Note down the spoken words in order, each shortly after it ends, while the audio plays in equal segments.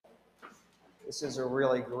This is a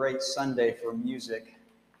really great Sunday for music.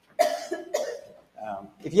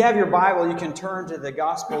 If you have your Bible, you can turn to the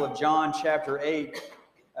Gospel of John, chapter 8.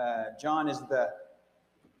 John is the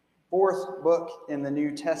fourth book in the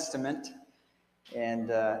New Testament, and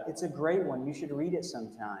it's a great one. You should read it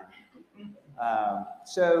sometime.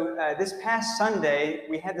 This past Sunday,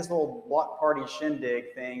 we had this little block party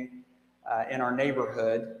shindig thing in our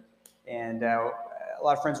neighborhood, and a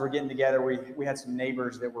lot of friends were getting together. We had some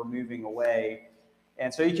neighbors that were moving away,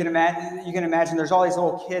 and so you can imagine there's all these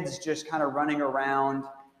little kids just kind of running around,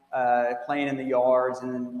 playing in the yards,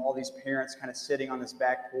 and then all these parents kind of sitting on this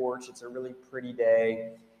back porch. It's a really pretty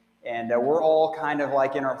day, and we're all kind of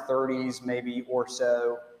like in our 30s maybe or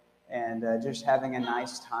so, and just having a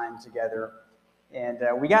nice time together. And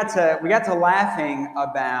we got to laughing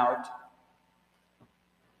about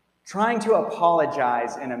trying to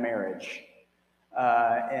apologize in a marriage.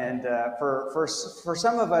 For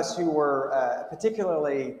some of us who were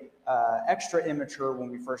particularly extra immature when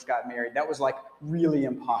we first got married, that was like really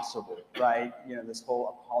impossible, right? You know, this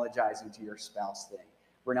whole apologizing to your spouse thing.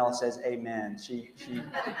 Brunella says amen. She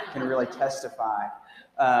can really testify.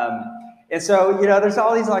 And so, you know, there's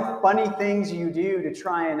all these like funny things you do to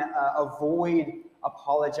try and avoid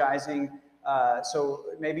apologizing. So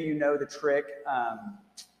maybe you know the trick.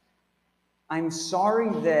 I'm sorry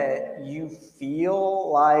that you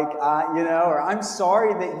feel like, or I'm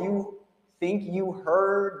sorry that you think you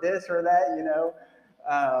heard this or that, you know.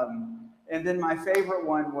 And then my favorite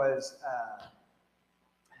one was,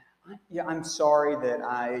 I'm sorry that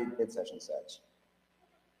I did such and such.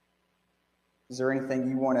 Is there anything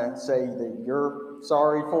you want to say that you're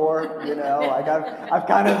sorry for? You know, like I've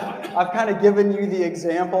kind of given you the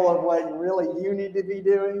example of what really you need to be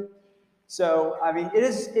doing. So, I mean, it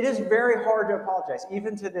is very hard to apologize,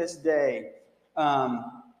 even to this day. But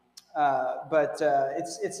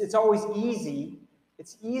it's always easy.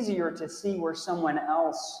 It's easier to see where someone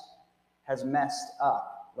else has messed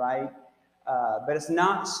up, right? But it's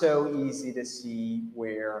not so easy to see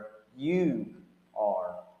where you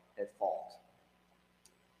are at fault.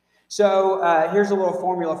 So here's a little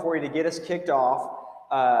formula for you to get us kicked off.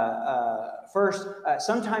 First,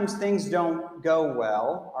 sometimes things don't go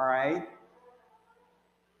well, all right?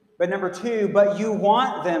 But number two, but you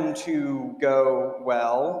want them to go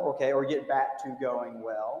well, okay, or get back to going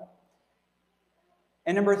well.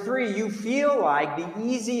 And number three, you feel like the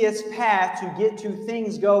easiest path to get to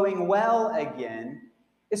things going well again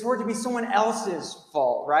is for it to be someone else's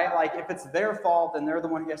fault, right? Like if it's their fault, then they're the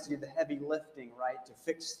one who has to do the heavy lifting, right, to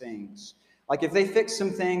fix things. Like if they fix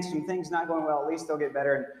some things not going well, at least they'll get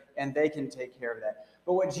better and they can take care of that.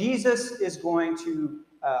 But what Jesus is going to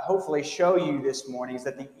hopefully show you this morning is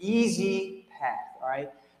that the easy path, all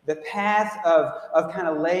right, the path of kind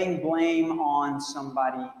of laying blame on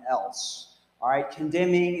somebody else, all right,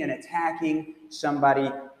 condemning and attacking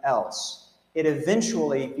somebody else, it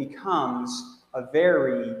eventually becomes a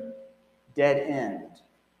very dead end.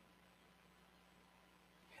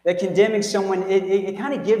 That condemning someone, it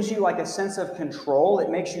kind of gives you like a sense of control.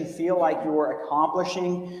 It makes you feel like you're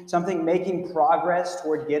accomplishing something, making progress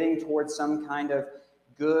toward getting towards some kind of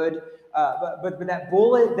good. But that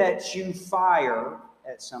bullet that you fire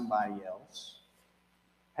at somebody else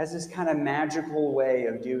has this kind of magical way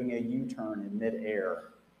of doing a U-turn in midair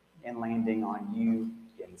and landing on you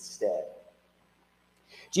instead.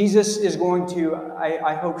 Jesus is going to,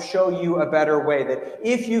 I hope, show you a better way that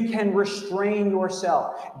if you can restrain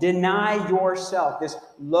yourself, deny yourself this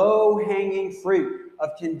low-hanging fruit of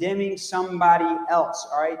condemning somebody else,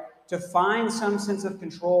 all right, to find some sense of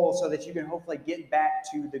control so that you can hopefully get back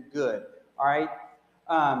to the good, all right?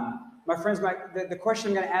 My friends, the question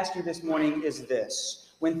I'm going to ask you this morning is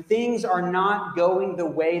this. When things are not going the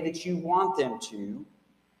way that you want them to,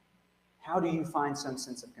 how do you find some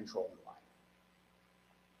sense of control in life?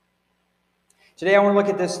 Today I want to look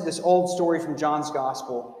at this old story from John's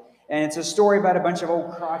Gospel, and it's a story about a bunch of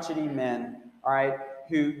old crotchety men, all right,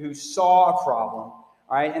 who saw a problem,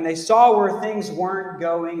 all right, and they saw where things weren't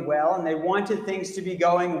going well, and they wanted things to be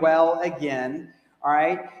going well again, all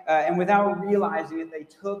right, and without realizing it, they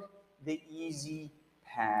took the easy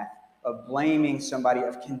path of blaming somebody,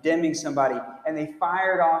 of condemning somebody, and they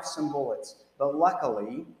fired off some bullets. But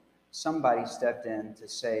luckily, somebody stepped in to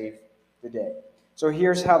save the day. So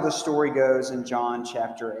here's how the story goes in John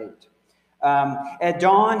chapter 8. At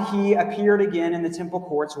dawn, he appeared again in the temple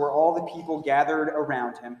courts where all the people gathered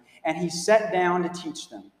around him, and he sat down to teach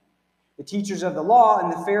them. The teachers of the law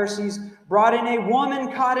and the Pharisees brought in a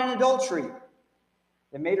woman caught in adultery.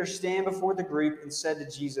 They made her stand before the group and said to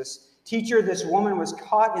Jesus, "Teacher, this woman was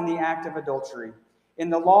caught in the act of adultery. In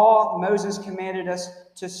the law, Moses commanded us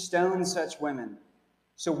to stone such women.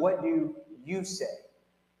 So what do you say?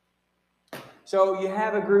 So you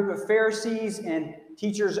have a group of Pharisees and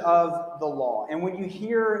teachers of the law. And when you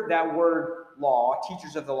hear that word law,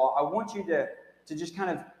 teachers of the law, I want you to just kind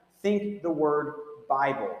of think the word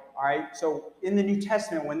Bible. All right? So in the New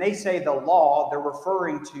Testament, when they say the law, they're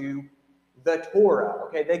referring to the Torah.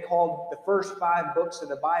 Okay, they called the first 5 books of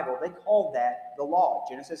the Bible, they called that the law.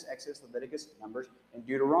 Genesis, Exodus, Leviticus, Numbers, and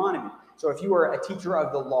Deuteronomy. So if you were a teacher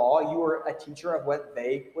of the law, you were a teacher of what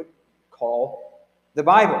they would call the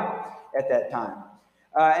Bible at that time.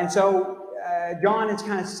 And so John is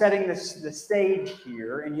kind of setting the stage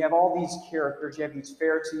here, and you have all these characters. You have these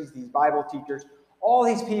Pharisees, these Bible teachers, all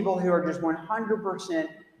these people who are just 100%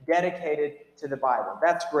 dedicated to the Bible.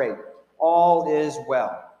 That's great. All is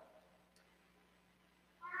well.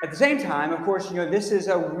 At the same time, of course, this is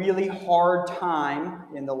a really hard time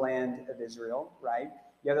in the land of Israel, right?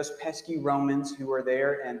 You have those pesky Romans who are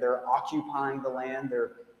there, and they're occupying the land.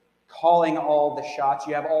 They're calling all the shots.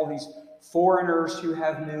 You have all these foreigners who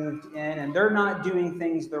have moved in, and they're not doing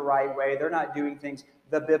things the right way. They're not doing things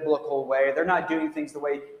the biblical way. They're not doing things the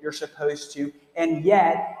way you're supposed to. And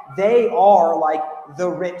yet, they are like the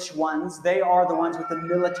rich ones. They are the ones with the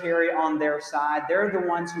military on their side. They're the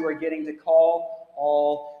ones who are getting to call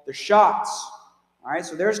all the shots. All right,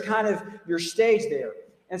 so there's kind of your stage there.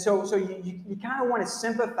 And so you kind of want to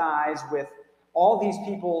sympathize with all these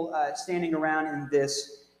people standing around in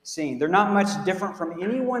this scene. They're not much different from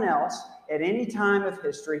anyone else at any time of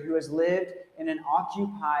history who has lived in an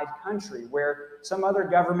occupied country where some other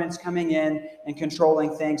government's coming in and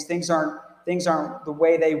controlling things. Things aren't the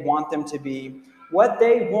way they want them to be. What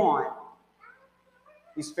they want,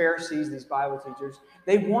 these Pharisees, these Bible teachers,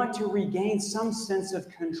 they want to regain some sense of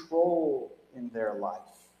control in their life.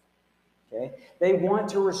 Okay? They want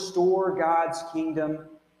to restore God's kingdom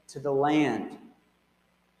to the land.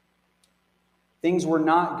 Things were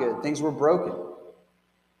not good. Things were broken.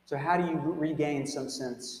 So how do you regain some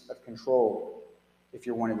sense of control if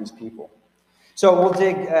you're one of these people? So we'll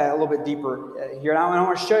dig a little bit deeper here. And I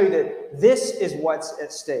want to show you that this is what's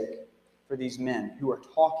at stake for these men who are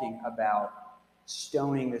talking about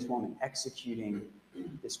stoning this woman, executing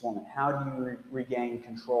this woman. How do you regain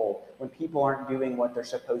control when people aren't doing what they're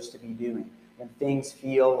supposed to be doing, when things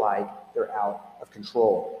feel like they're out of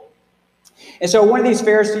control? And so one of these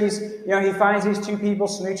Pharisees, he finds these 2 people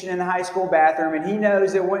smooching in the high school bathroom, and he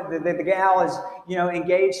knows that the gal is,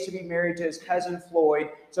 engaged to be married to his cousin Floyd.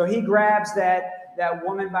 So he grabs that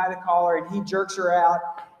woman by the collar and he jerks her out,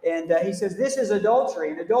 and he says, "This is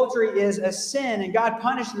adultery, and adultery is a sin, and God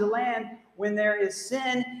punishes the land when there is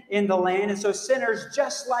sin in the land. And so sinners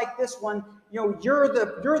just like this one, you're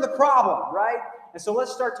the problem, right? And so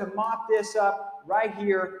let's start to mop this up right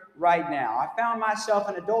here, right now. I found myself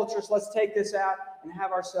an adulteress. Let's take this out and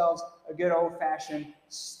have ourselves a good old-fashioned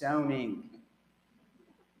stoning."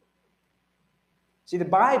 See, the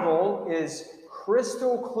Bible is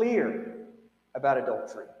crystal clear about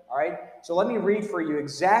adultery, all right? So let me read for you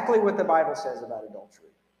exactly what the Bible says about adultery.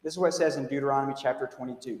 This is what it says in Deuteronomy chapter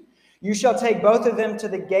 22. "You shall take both of them to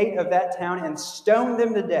the gate of that town and stone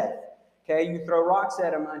them to death." Okay, you throw rocks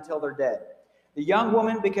at them until they're dead. "The young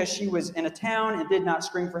woman, because she was in a town and did not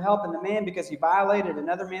scream for help, and the man, because he violated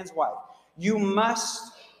another man's wife. You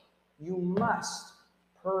must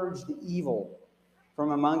purge the evil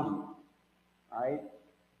from among you." All right?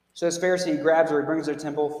 So this Pharisee grabs her, he brings her to the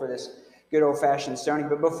temple for this good old-fashioned stoning.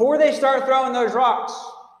 But before they start throwing those rocks,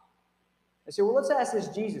 they say, "Well, let's ask this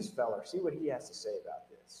Jesus feller, see what he has to say about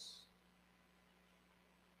this."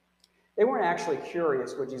 They weren't actually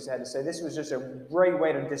curious what Jesus had to say. This was just a great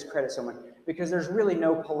way to discredit someone because there's really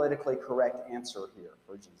no politically correct answer here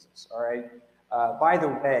for Jesus. All right. By the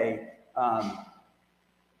way,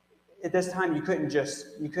 at this time you couldn't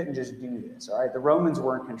just do this. All right. The Romans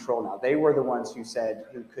were in control now. They were the ones who said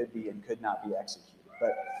who could be and could not be executed.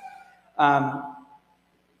 But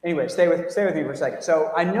anyway, stay with me for a second.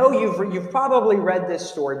 So I know you've probably read this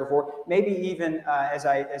story before, maybe even as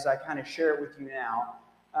I kind of share it with you now.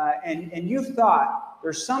 And you've thought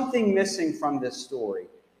there's something missing from this story.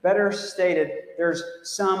 Better stated, there's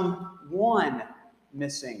someone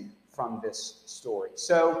missing from this story.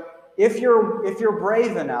 So if you're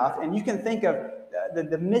brave enough and you can think of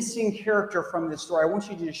the missing character from this story, I want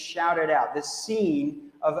you to just shout it out. This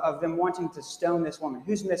scene of them wanting to stone this woman.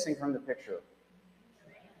 Who's missing from the picture?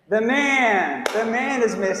 The man. The man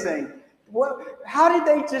is missing. How did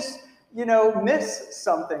they just miss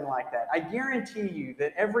something like that? I guarantee you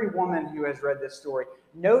that every woman who has read this story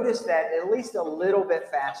noticed that at least a little bit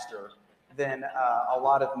faster than a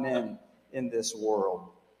lot of men in this world.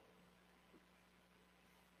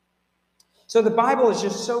 So the Bible is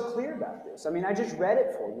just so clear about this. I mean, I just read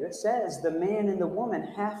it for you. It says the man and the woman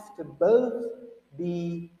have to both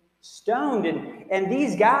be stoned. And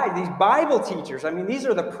these guys, these Bible teachers, I mean, these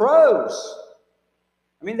are the pros.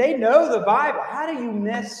 I mean, they know the Bible. How do you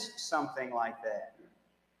miss something like that?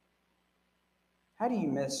 How do you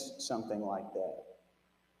miss something like that?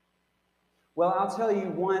 Well, I'll tell you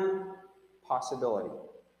one possibility.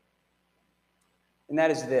 And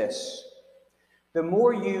that is this. The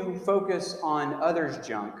more you focus on others'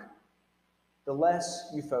 junk, the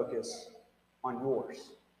less you focus on yours.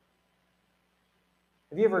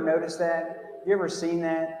 Have you ever noticed that? Have you ever seen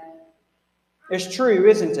that? It's true,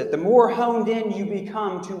 isn't it? The more honed in you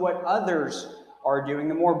become to what others are doing,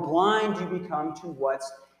 the more blind you become to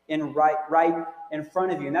what's right in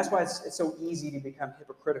front of you. And that's why it's so easy to become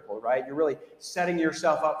hypocritical, right? You're really setting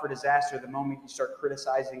yourself up for disaster the moment you start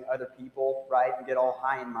criticizing other people, right? And get all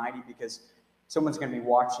high and mighty because someone's going to be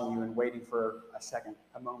watching you and waiting for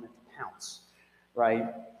a moment to pounce, right?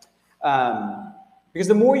 Because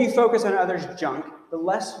the more you focus on others' junk, the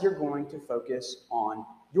less you're going to focus on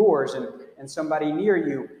yours and somebody near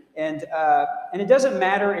you. And it doesn't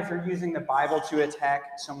matter if you're using the Bible to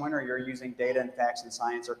attack someone or you're using data and facts and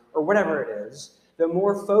science or whatever it is. The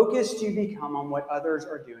more focused you become on what others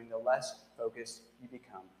are doing, the less focused you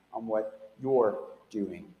become on what you're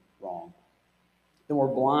doing wrong. The more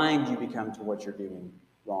blind you become to what you're doing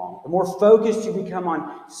wrong. The more focused you become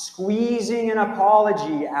on squeezing an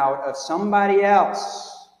apology out of somebody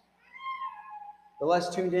else, the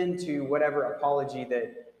less tuned into whatever apology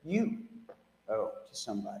that you owe to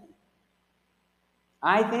somebody.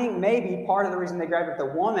 I think maybe part of the reason they grabbed at the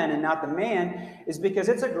woman and not the man is because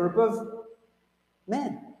it's a group of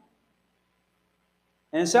men.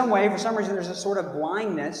 And in some way, for some reason, there's a sort of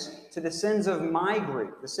blindness to the sins of my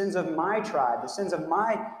group, the sins of my tribe, the sins of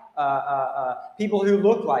my people who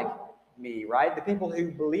look like me, right? The people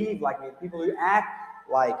who believe like me, the people who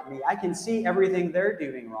act like me. I can see everything they're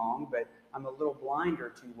doing wrong, but I'm a little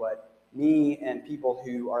blinder to what me and people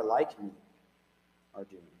who are like me are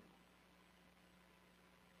doing.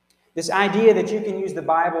 This idea that you can use the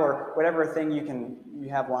Bible or whatever thing you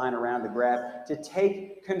have lying around to grab to take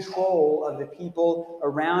control of the people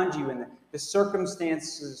around you and the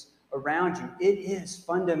circumstances around you, it is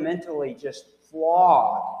fundamentally just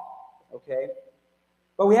flawed, okay?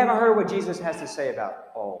 But we haven't heard what Jesus has to say about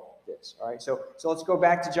all this, all right? So let's go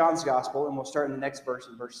back to John's Gospel, and we'll start in the next verse,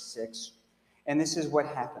 in verse 6. And this is what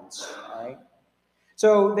happens, all right?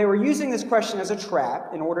 So they were using this question as a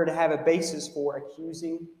trap in order to have a basis for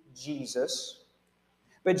accusing Jesus.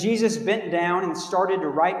 But Jesus bent down and started to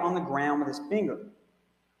write on the ground with his finger.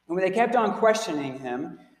 And when they kept on questioning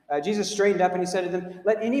him, Jesus straightened up and he said to them,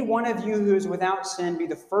 "Let any one of you who is without sin be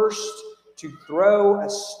the first to throw a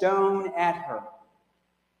stone at her."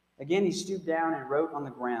 Again, he stooped down and wrote on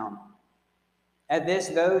the ground. At this,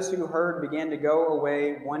 those who heard began to go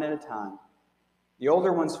away one at a time, the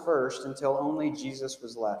older ones first, until only Jesus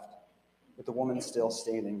was left, with the woman still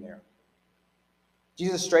standing there.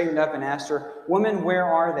 Jesus straightened up and asked her, "Woman, where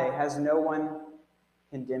are they? Has no one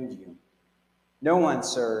condemned you?" "No one,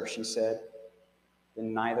 sir," she said.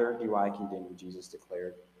 "Then neither do I condemn you," Jesus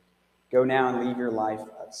declared. "Go now and leave your life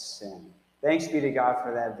of sin." Thanks be to God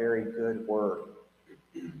for that very good word.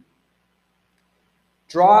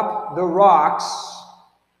 Drop the rocks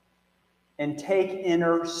and take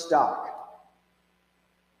inner stock.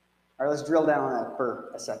 All right, let's drill down on that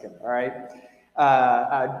for a second, all right?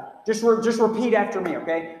 Just repeat after me,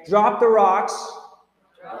 okay? Drop the rocks,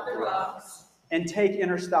 and take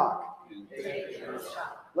inner stock.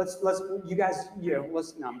 Let's you guys,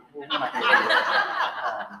 let's, no, we're not going to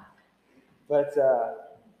do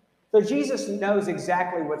that. So Jesus knows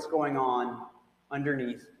exactly what's going on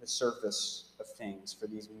underneath the surface of things for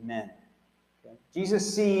these men. Okay?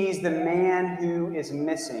 Jesus sees the man who is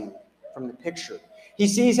missing from the picture. He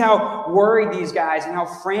sees how worried these guys and how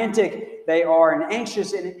frantic they are and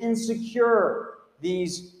anxious and insecure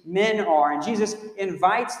these men are. And Jesus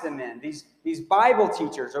invites them in, these Bible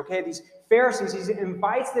teachers, okay, these Pharisees, he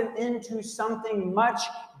invites them into something much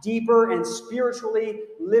deeper and spiritually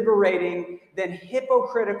liberating than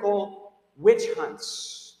hypocritical witch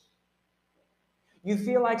hunts. You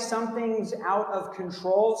feel like something's out of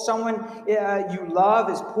control. Someone you love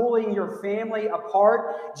is pulling your family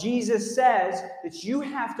apart. Jesus says that you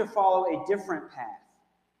have to follow a different path.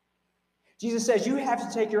 Jesus says you have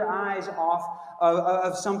to take your eyes off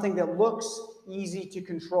of something that looks easy to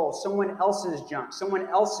control, someone else's junk, someone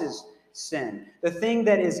else's sin, the thing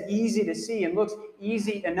that is easy to see and looks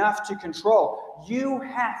easy enough to control. You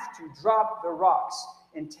have to drop the rocks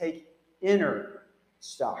and take inner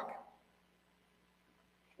stock.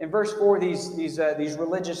 In verse 4, these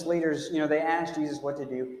religious leaders, they ask Jesus what to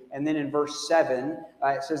do. And then in verse 7,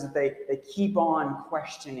 it says that they keep on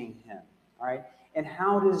questioning him. All right? And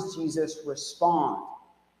how does Jesus respond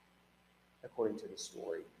according to the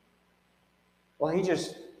story? Well, he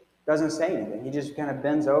just doesn't say anything. He just kind of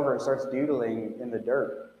bends over and starts doodling in the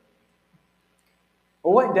dirt.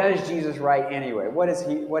 Well, what does Jesus write anyway? What is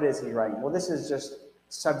he writing? Well, this is just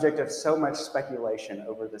subject of so much speculation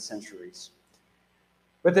over the centuries.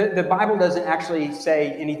 But the Bible doesn't actually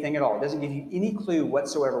say anything at all. It doesn't give you any clue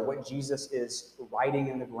whatsoever what Jesus is writing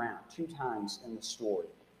in the ground 2 times in the story.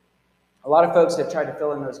 A lot of folks have tried to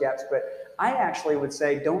fill in those gaps, but I actually would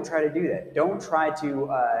say don't try to do that. Don't try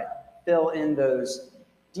to fill in those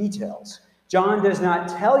details. John does not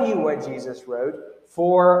tell you what Jesus wrote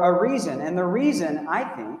for a reason. And the reason, I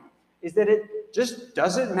think, is that it just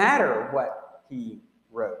doesn't matter what he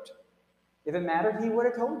wrote. If it mattered, he would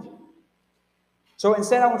have told you. So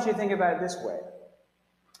instead, I want you to think about it this way.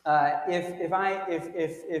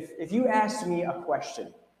 If you asked me a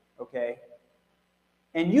question, okay,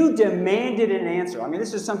 and you demanded an answer, I mean,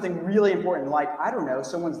 this is something really important, like, I don't know,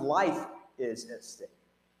 someone's life is at stake.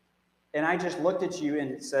 And I just looked at you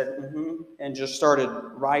and said, and just started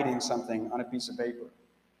writing something on a piece of paper.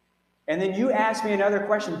 And then you asked me another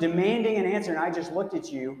question, demanding an answer, and I just looked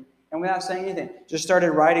at you, and without saying anything, just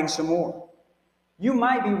started writing some more. You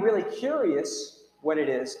might be really curious what it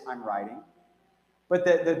is I'm writing, but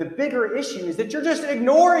the bigger issue is that you're just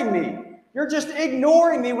ignoring me. You're just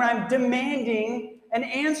ignoring me when I'm demanding an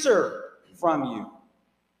answer from you.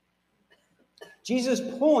 Jesus'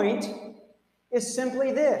 point is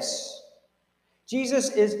simply this.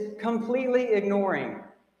 Jesus is completely ignoring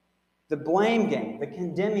the blame game, the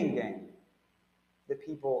condemning game that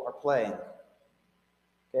people are playing.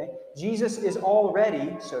 Okay? Jesus is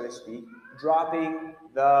already, so to speak, dropping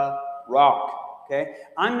the rock. Okay?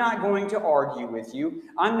 I'm not going to argue with you.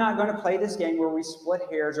 I'm not going to play this game where we split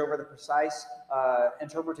hairs over the precise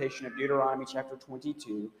interpretation of Deuteronomy chapter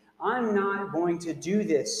 22. I'm not going to do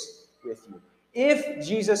this with you. If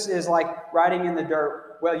Jesus is like writing in the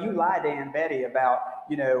dirt, well, you lied to Aunt Betty about,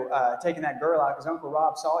 taking that girl out because Uncle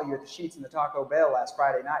Rob saw you at the Sheetz in the Taco Bell last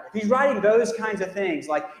Friday night. If he's writing those kinds of things,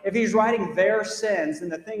 like if he's writing their sins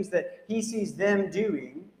and the things that he sees them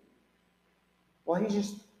doing, well,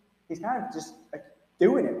 he's kind of just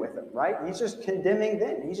doing it with them, right? He's just condemning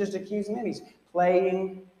them. He's just accusing them. He's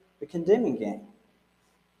playing the condemning game.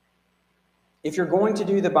 If you're going to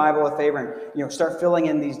do the Bible a favor and start filling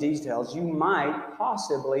in these details, you might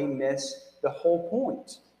possibly miss the whole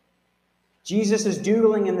point. Jesus is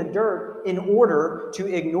doodling in the dirt in order to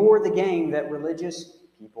ignore the game that religious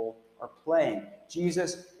people are playing.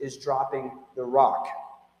 Jesus is dropping the rock.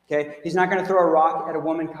 Okay? He's not going to throw a rock at a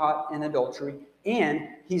woman caught in adultery, and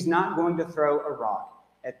he's not going to throw a rock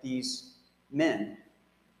at these men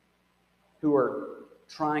who are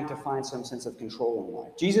trying to find some sense of control in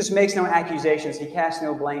life. Jesus makes no accusations. He casts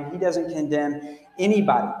no blame. He doesn't condemn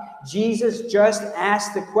anybody. Jesus just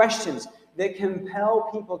asks the questions that compel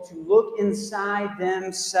people to look inside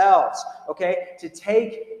themselves, okay? To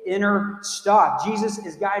take inner stock. Jesus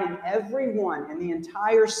is guiding everyone in the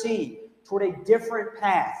entire scene toward a different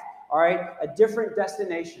path, all right? A different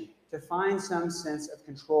destination to find some sense of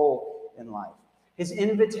control in life. His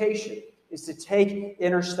invitation is to take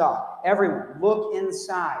inner stock. Everyone, look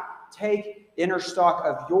inside. Take inner stock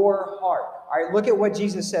of your heart. All right, look at what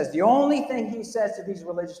Jesus says. The only thing he says to these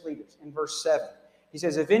religious leaders in verse 7, he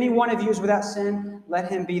says, if any one of you is without sin, let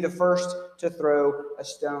him be the first to throw a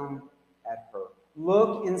stone at her.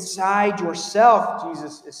 Look inside yourself,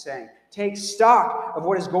 Jesus is saying. Take stock of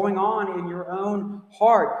what is going on in your own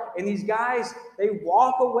heart. And these guys, they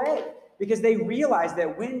walk away because they realize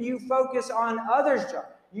that when you focus on others' job,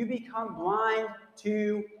 you become blind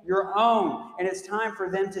to your own. And it's time for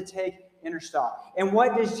them to take inner stock. And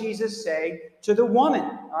what does Jesus say to the woman?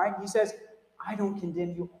 All right, he says, I don't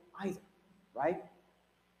condemn you either, right?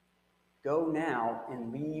 Go now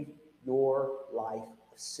and leave your life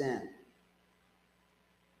of sin.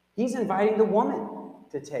 He's inviting the woman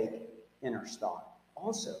to take inner stock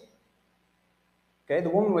also. Okay, the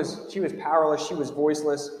woman she was powerless, she was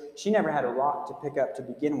voiceless, she never had a rock to pick up to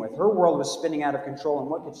begin with. Her world was spinning out of control, and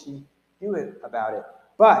what could she do about it?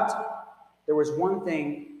 But there was one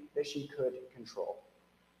thing that she could control,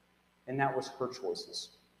 and that was her choices.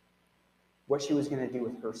 What she was going to do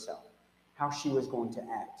with herself, how she was going to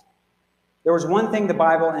act. There was one thing the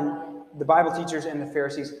Bible teachers and the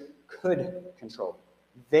Pharisees could control: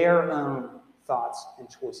 their own thoughts and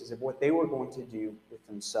choices of what they were going to do with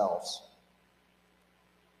themselves.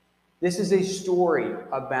 This is a story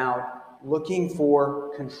about looking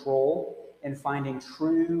for control and finding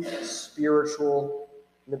true spiritual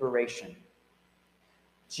liberation.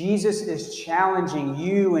 Jesus is challenging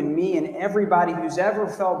you and me and everybody who's ever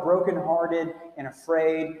felt brokenhearted and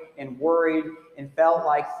afraid and worried and felt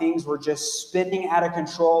like things were just spinning out of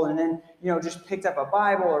control, and then, just picked up a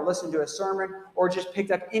Bible or listened to a sermon or just picked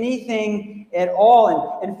up anything at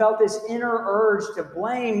all and felt this inner urge to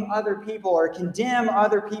blame other people or condemn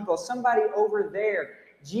other people, somebody over there.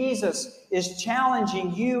 Jesus is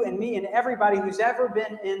challenging you and me and everybody who's ever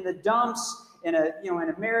been in the dumps in a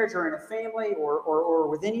marriage or in a family or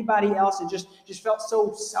with anybody else and just felt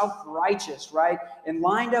so self-righteous, right? And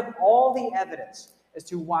lined up all the evidence as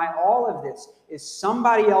to why all of this is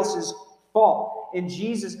somebody else's fault. And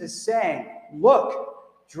Jesus is saying,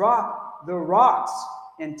 look, drop the rocks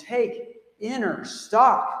and take inner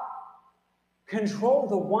stock. Control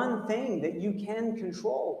the one thing that you can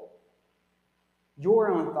control.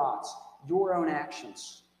 Your own thoughts, your own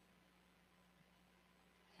actions.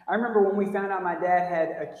 I remember when we found out my dad had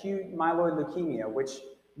acute myeloid leukemia, which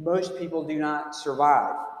most people do not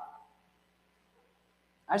survive.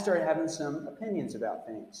 I started having some opinions about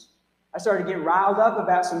things. I started getting riled up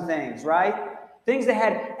about some things, right? Things that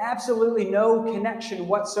had absolutely no connection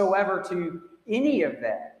whatsoever to any of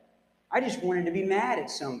that. I just wanted to be mad at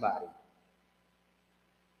somebody.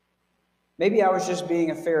 Maybe I was just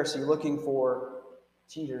being a Pharisee looking for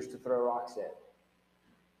cheaters to throw rocks at.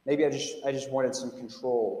 Maybe I just wanted some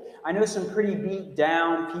control. I know some pretty beat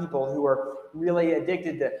down people who are really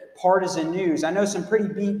addicted to partisan news. I know some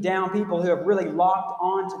pretty beat down people who have really locked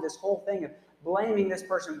on to this whole thing of blaming this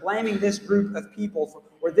person, blaming this group of people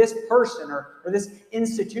or this person or this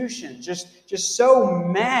institution. Just so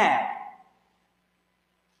mad.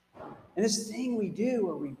 And this thing we do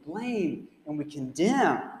where we blame and we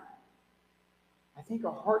condemn, I think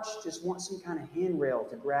our hearts just want some kind of handrail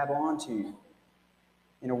to grab onto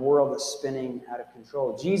in a world that's spinning out of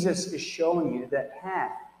control. Jesus is showing you that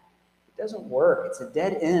path. It doesn't work. It's a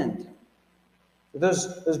dead end.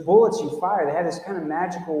 Those bullets you fire, they have this kind of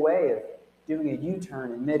magical way of doing a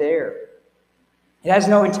U-turn in midair. It has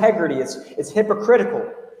no integrity. It's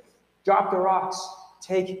hypocritical. Drop the rocks.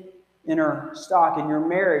 Take inner stock in your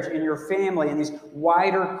marriage, in your family, in these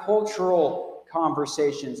wider cultural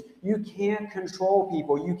conversations. You can't control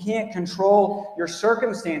people. You can't control your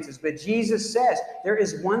circumstances. But Jesus says there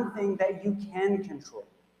is one thing that you can control,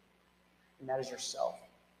 and that is yourself,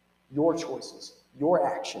 your choices, your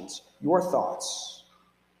actions, your thoughts.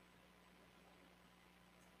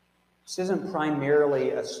 This isn't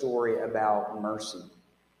primarily a story about mercy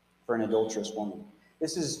for an adulterous woman.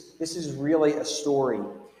 This is really a story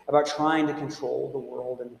about trying to control the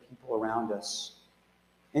world and the people around us.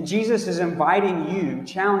 And Jesus is inviting you,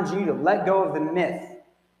 challenging you to let go of the myth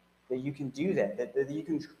that you can do that you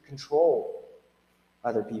can control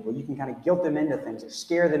other people. You can kind of guilt them into things or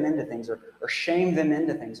scare them into things or shame them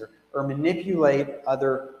into things or manipulate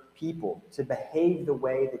other people to behave the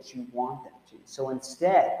way that you want them to. So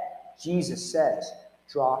instead, Jesus says,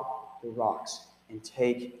 drop the rocks and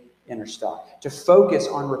take inner stock. To focus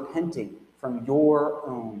on repenting from your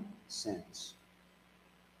own sins.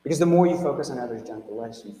 Because the more you focus on others' junk, the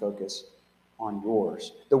less you focus on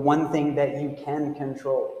yours. The one thing that you can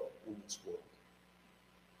control in this world.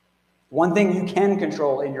 One thing you can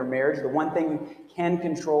control in your marriage, the one thing you can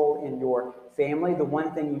control in your family, the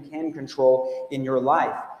one thing you can control in your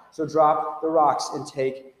life. So drop the rocks and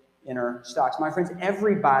take inner stocks. My friends,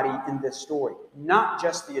 everybody in this story, not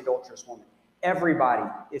just the adulterous woman, everybody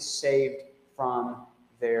is saved from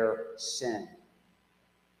their sin.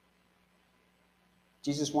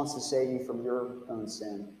 Jesus wants to save you from your own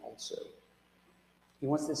sin also. He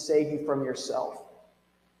wants to save you from yourself.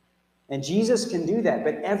 And Jesus can do that,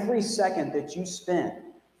 but every second that you spend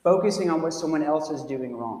focusing on what someone else is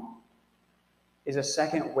doing wrong is a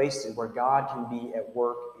second wasted where God can be at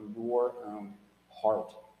work in your own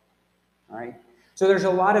heart. All right? So there's a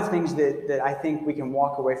lot of things that I think we can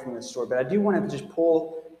walk away from this story, but I do want to just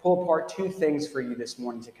pull apart two things for you this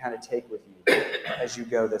morning to kind of take with you as you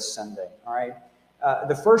go this Sunday. All right?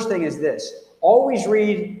 The first thing is this. Always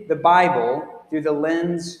read the Bible through the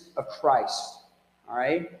lens of Christ. All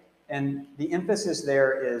right? And the emphasis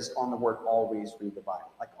there is on the word always read the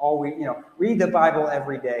Bible. Like always, read the Bible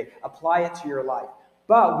every day. Apply it to your life.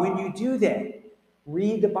 But when you do that,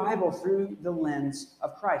 read the Bible through the lens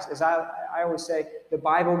of Christ. As I always say, the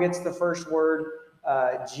Bible gets the first word.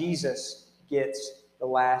 Jesus gets the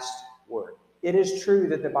last word. It is true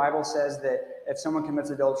that the Bible says that if someone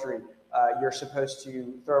commits adultery, you're supposed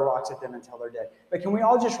to throw rocks at them until they're dead. But can we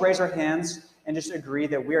all just raise our hands and just agree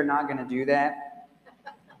that we are not going to do that?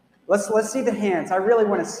 Let's see the hands. I really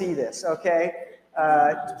want to see this, okay?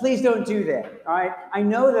 Please don't do that. All right. I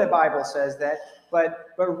know the Bible says that,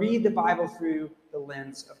 but read the Bible through the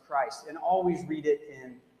lens of Christ, and always read it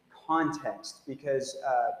in context, because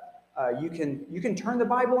you can turn the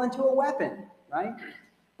Bible into a weapon, right?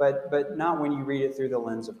 But not when you read it through the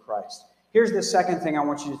lens of Christ. Here's the second thing I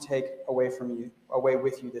want you to take away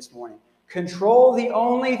with you this morning. Control the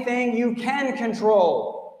only thing you can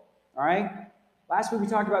control. All right? Last week we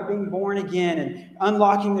talked about being born again and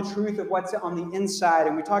unlocking the truth of what's on the inside.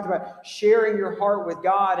 And we talked about sharing your heart with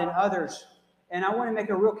God and others. And I want to make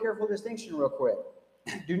a real careful distinction real quick.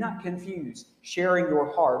 Do not confuse sharing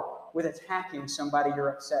your heart with attacking somebody you're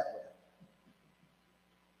upset with.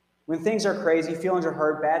 When things are crazy, feelings are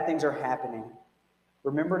hurt, bad things are happening,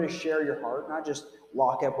 remember to share your heart, not just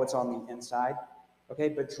lock up what's on the inside, okay?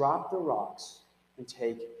 But drop the rocks and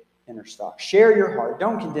take inner stock. Share your heart.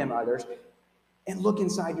 Don't condemn others. And look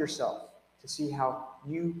inside yourself to see how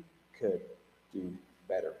you could do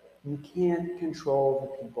better. You can't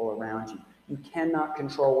control the people around you. You cannot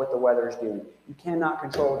control what the weather is doing. You cannot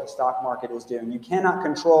control what the stock market is doing. You cannot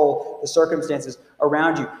control the circumstances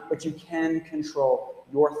around you, but you can control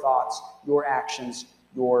your thoughts, your actions,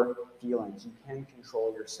 your feelings. You can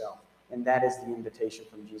control yourself. And that is the invitation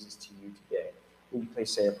from Jesus to you today. Will you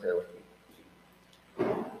please say a prayer with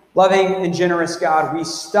me? Loving and generous God, we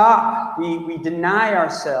stop, we deny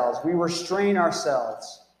ourselves, we restrain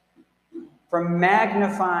ourselves from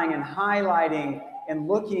magnifying and highlighting and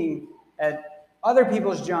looking at other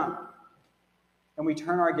people's junk. And we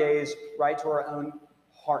turn our gaze right to our own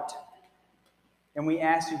heart. And we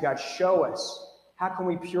ask you, God, show us, how can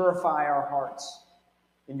we purify our hearts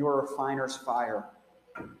in your refiner's fire?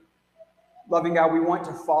 Loving God, we want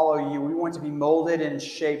to follow you. We want to be molded and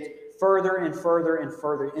shaped further and further and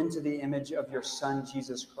further into the image of your Son,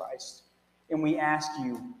 Jesus Christ. And we ask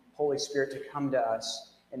you, Holy Spirit, to come to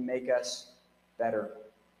us and make us better.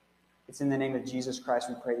 It's in the name of Jesus Christ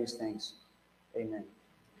we pray these things. Amen.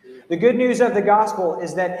 The good news of the gospel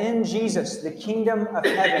is that in Jesus, the kingdom of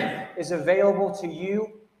heaven is available to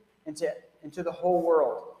you and to the whole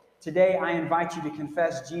world. Today, I invite you to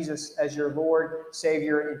confess Jesus as your Lord,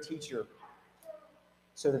 Savior, and teacher,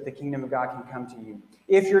 so that the kingdom of God can come to you.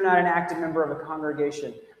 If you're not an active member of a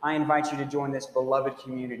congregation, I invite you to join this beloved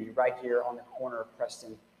community right here on the corner of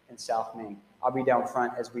Preston and South Main. I'll be down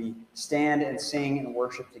front as we stand and sing and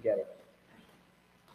worship together.